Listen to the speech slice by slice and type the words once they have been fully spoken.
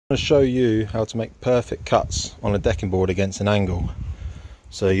I'm going to show you how to make perfect cuts on a decking board against an angle,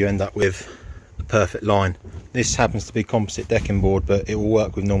 so you end up with the perfect line. This happens to be composite decking board, but it will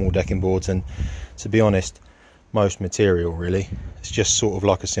work with normal decking boards, and to be honest, most material really. It's just sort of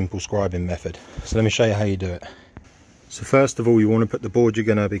like a simple scribing method. So let me show you how you do it. So first of all, you want to put the board you're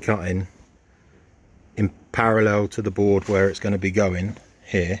going to be cutting in parallel to the board where it's going to be going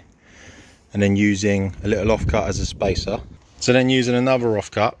here, and then using a little offcut as a spacer. So then using another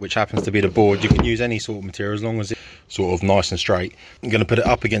offcut, which happens to be the board, you can use any sort of material as long as it's sort of nice and straight. I'm going to put it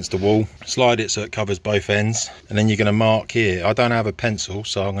up against the wall, slide it so it covers both ends, and then you're going to mark here. I don't have a pencil,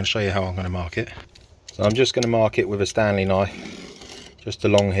 so I'm going to show you how I'm going to mark it. So I'm just going to mark it with a Stanley knife, just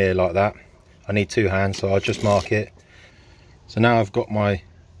along here like that. I need two hands, so I'll just mark it. So now I've got my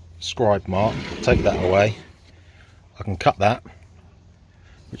scribe mark, take that away. I can cut that,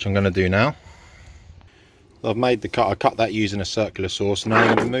 which I'm going to do now. I've made the cut. I cut that using a circular saw. So now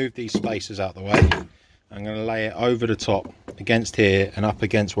I'm going to move these spacers out the way. I'm going to lay it over the top against here and up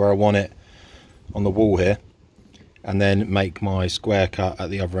against where I want it on the wall here, and then make my square cut at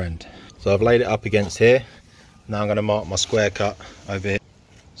the other end. So I've laid it up against here. Now I'm going to mark my square cut over here.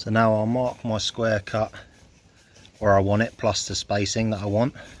 So now I'll mark my square cut where I want it, plus the spacing that I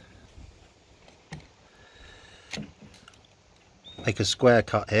want. Make a square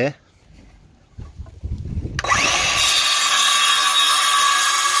cut here.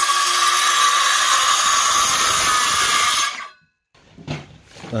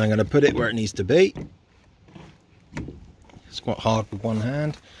 And I'm going to put it where it needs to be. It's quite hard with one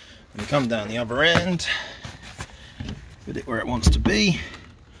hand. And come down the other end, put it where it wants to be,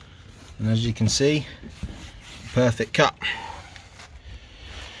 and as you can see, perfect cut.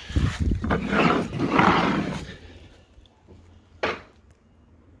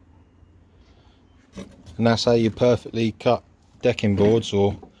 And that's how you perfectly cut decking boards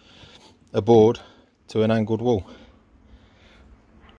or a board to an angled wall.